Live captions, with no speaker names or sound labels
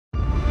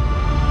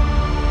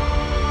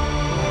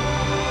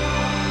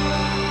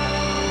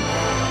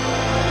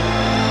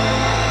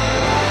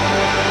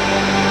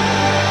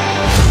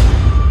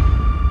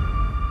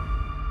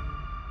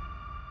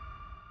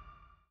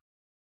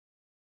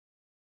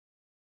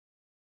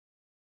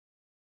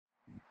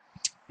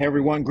Hey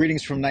everyone,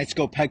 greetings from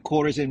Knightscope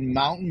headquarters in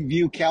Mountain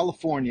View,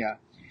 California.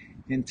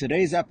 In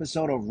today's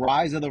episode of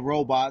Rise of the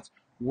Robots,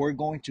 we're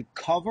going to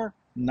cover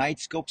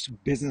Knightscope's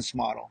business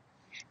model.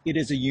 It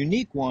is a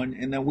unique one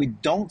in that we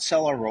don't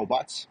sell our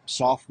robots,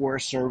 software,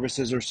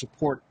 services, or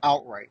support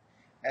outright,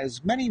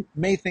 as many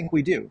may think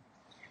we do.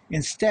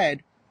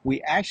 Instead,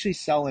 we actually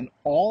sell an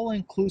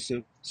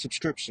all-inclusive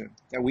subscription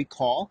that we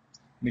call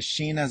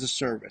Machine as a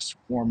Service,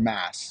 or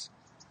MaaS.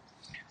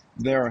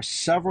 There are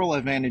several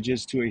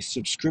advantages to a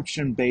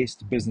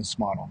subscription-based business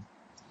model.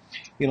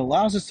 It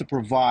allows us to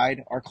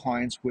provide our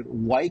clients with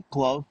white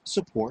glove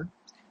support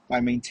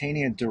by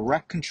maintaining a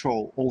direct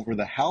control over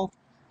the health,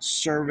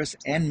 service,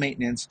 and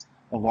maintenance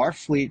of our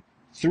fleet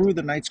through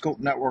the Knightscope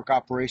Network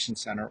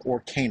Operations Center,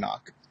 or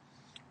KNOC.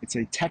 It's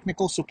a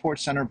technical support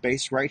center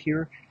based right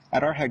here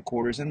at our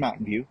headquarters in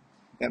Mountain View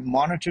that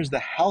monitors the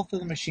health of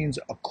the machines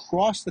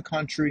across the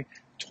country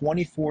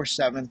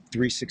 24/7,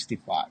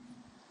 365.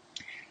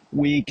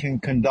 We can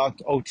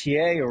conduct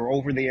OTA or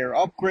over-the-air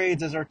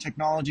upgrades as our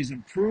technologies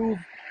improve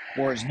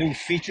or as new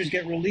features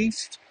get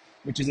released,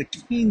 which is a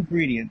key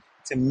ingredient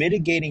to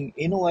mitigating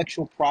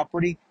intellectual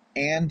property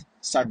and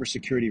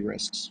cybersecurity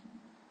risks.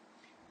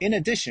 In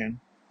addition,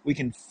 we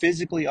can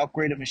physically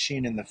upgrade a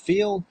machine in the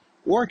field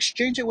or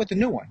exchange it with a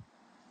new one.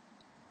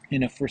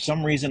 And if for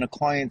some reason a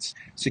client's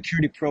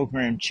security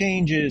program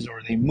changes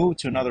or they move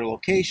to another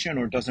location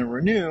or doesn't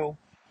renew,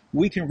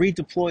 we can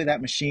redeploy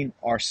that machine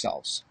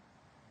ourselves.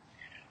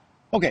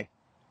 Okay,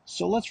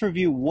 so let's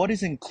review what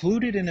is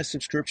included in a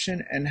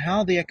subscription and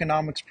how the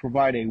economics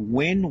provide a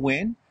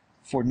win-win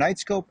for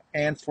Knightscope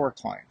and for our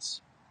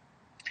clients.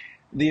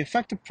 The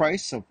effective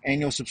price of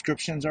annual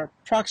subscriptions are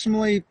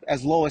approximately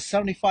as low as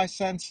 75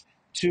 cents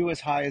to as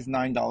high as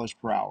 $9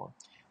 per hour,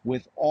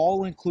 with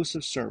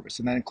all-inclusive service,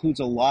 and that includes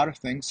a lot of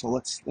things, so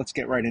let's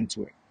get right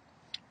into it.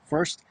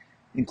 First,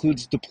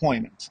 includes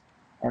deployment.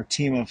 Our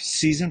team of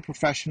seasoned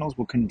professionals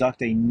will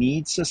conduct a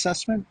needs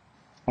assessment,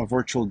 a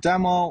virtual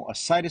demo, a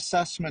site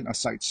assessment, a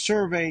site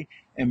survey,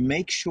 and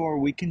make sure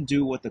we can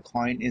do what the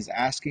client is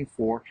asking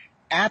for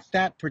at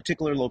that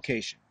particular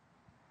location.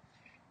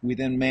 We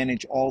then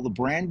manage all the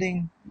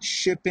branding,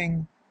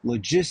 shipping,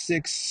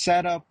 logistics,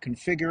 setup,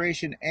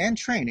 configuration, and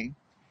training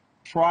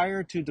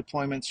prior to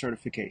deployment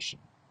certification.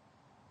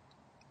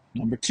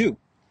 Number two,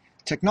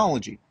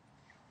 technology.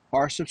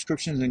 Our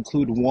subscriptions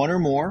include one or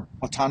more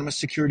autonomous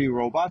security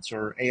robots,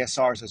 or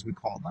ASRs as we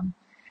call them,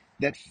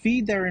 that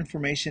feed their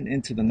information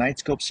into the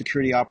Knightscope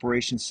Security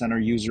Operations Center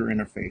user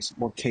interface,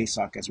 or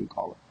KSOC as we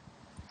call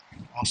it.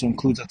 It also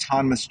includes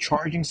autonomous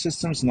charging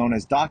systems known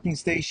as docking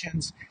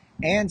stations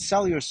and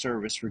cellular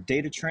service for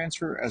data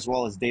transfer as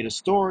well as data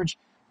storage,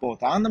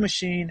 both on the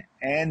machine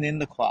and in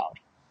the cloud.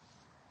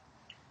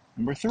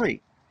 Number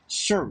three,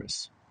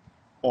 service.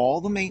 All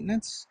the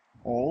maintenance,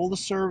 all the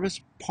service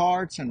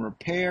parts and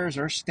repairs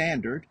are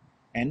standard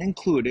and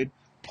included,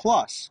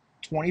 plus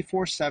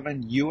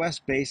 24/7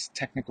 US-based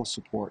technical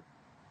support.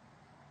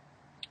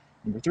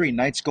 Number three,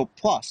 Knightscope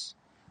Plus.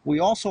 We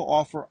also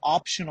offer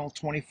optional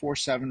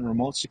 24/7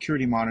 remote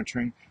security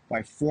monitoring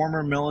by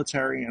former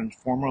military and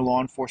former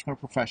law enforcement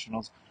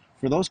professionals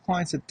for those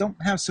clients that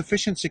don't have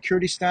sufficient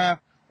security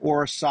staff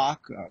or a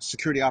SOC,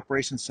 Security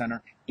Operations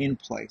Center, in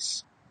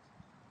place.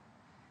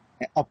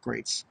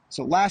 Upgrades.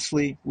 So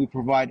lastly, we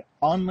provide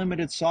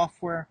unlimited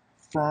software,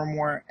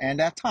 firmware,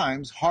 and at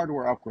times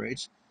hardware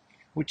upgrades,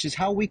 which is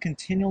how we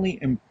continually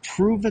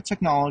improve the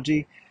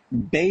technology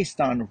based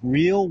on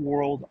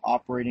real-world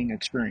operating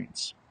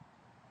experience.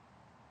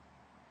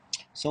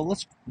 So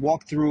let's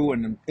walk through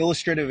an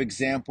illustrative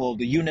example of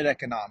the unit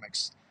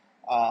economics,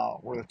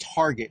 or the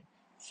target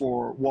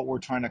for what we're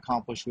trying to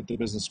accomplish with the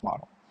business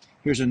model.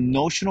 Here's a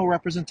notional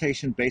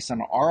representation based on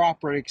our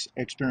operating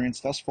experience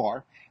thus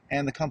far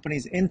and the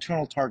company's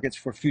internal targets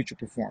for future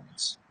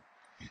performance.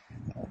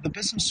 The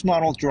business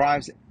model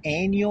drives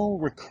annual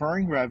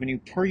recurring revenue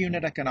per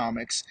unit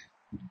economics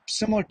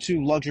similar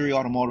to luxury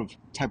automotive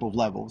type of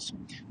levels,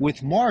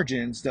 with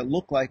margins that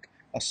look like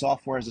a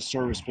software as a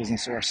service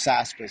business or a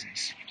SaaS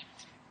business,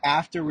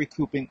 after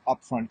recouping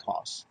upfront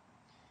costs.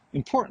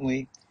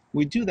 Importantly,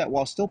 we do that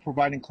while still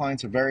providing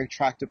clients a very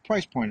attractive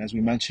price point, as we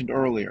mentioned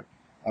earlier,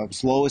 of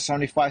as low as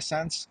 75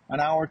 cents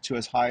an hour to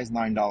as high as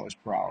 $9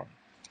 per hour.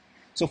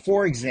 So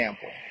for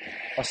example,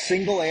 a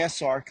single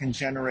ASR can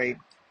generate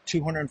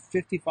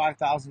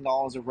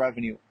 $255,000 of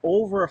revenue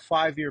over a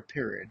 5-year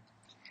period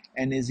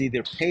and is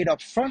either paid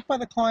up front by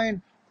the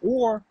client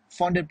or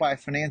funded by a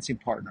financing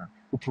partner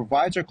who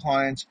provides our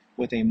clients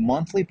with a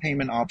monthly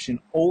payment option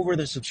over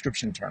the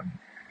subscription term.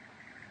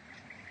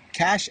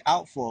 Cash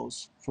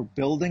outflows for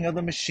building of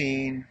the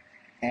machine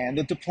and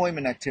the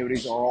deployment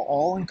activities are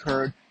all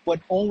incurred,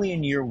 but only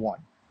in year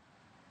one.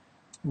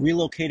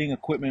 Relocating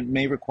equipment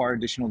may require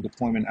additional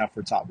deployment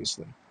efforts,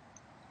 obviously.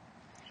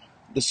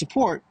 The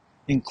support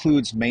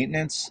includes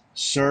maintenance,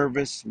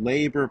 service,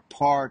 labor,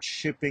 parts,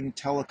 shipping,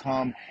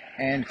 telecom,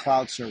 and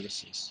cloud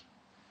services.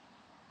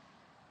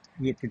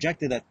 We have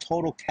projected that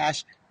total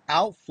cash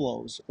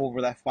outflows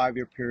over that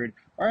 5-year period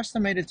are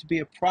estimated to be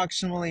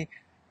approximately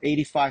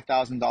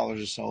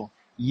 $85,000 or so,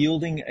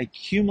 yielding a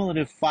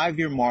cumulative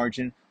 5-year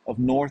margin of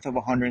north of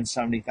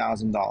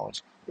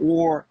 $170,000,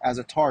 or as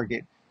a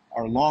target,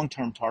 our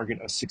long-term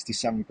target of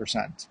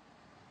 67%.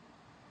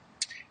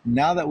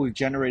 Now that we've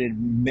generated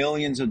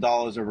millions of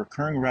dollars of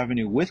recurring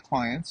revenue with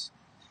clients,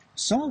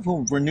 some of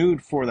whom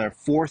renewed for their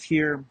 4th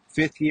year,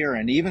 5th year,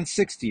 and even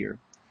 6th year,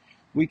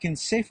 we can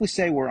safely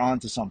say we're on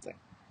to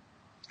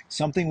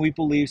something we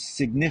believe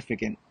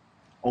significant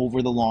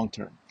over the long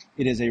term.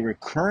 It is a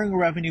recurring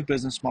revenue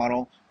business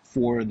model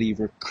for the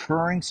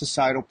recurring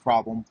societal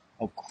problem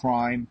of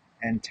crime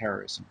and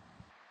terrorism.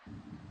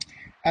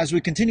 As we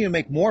continue to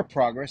make more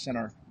progress and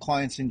our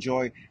clients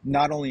enjoy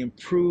not only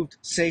improved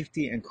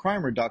safety and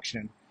crime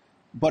reduction,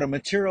 but a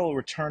material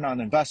return on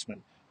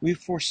investment, we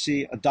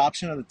foresee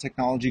adoption of the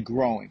technology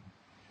growing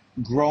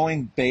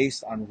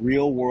based on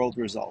real-world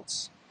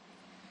results.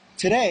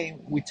 Today,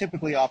 we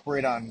typically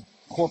operate on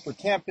corporate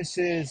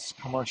campuses,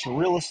 commercial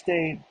real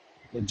estate,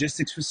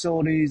 logistics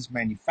facilities,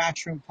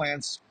 manufacturing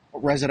plants,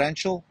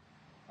 residential,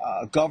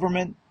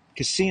 government,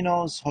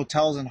 casinos,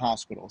 hotels, and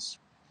hospitals.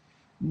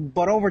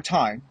 But over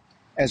time,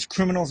 as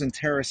criminals and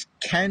terrorists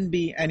can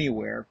be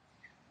anywhere,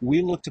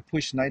 we look to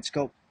push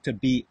Knightscope to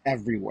be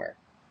everywhere.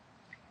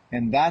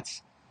 And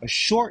that's a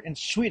short and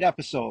sweet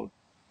episode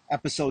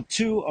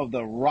 2 of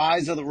the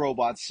Rise of the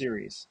Robots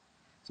series.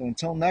 So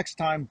until next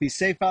time, be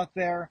safe out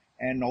there,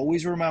 and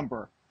always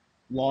remember,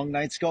 long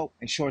Knightscope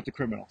and short the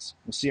criminals.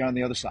 We'll see you on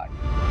the other side.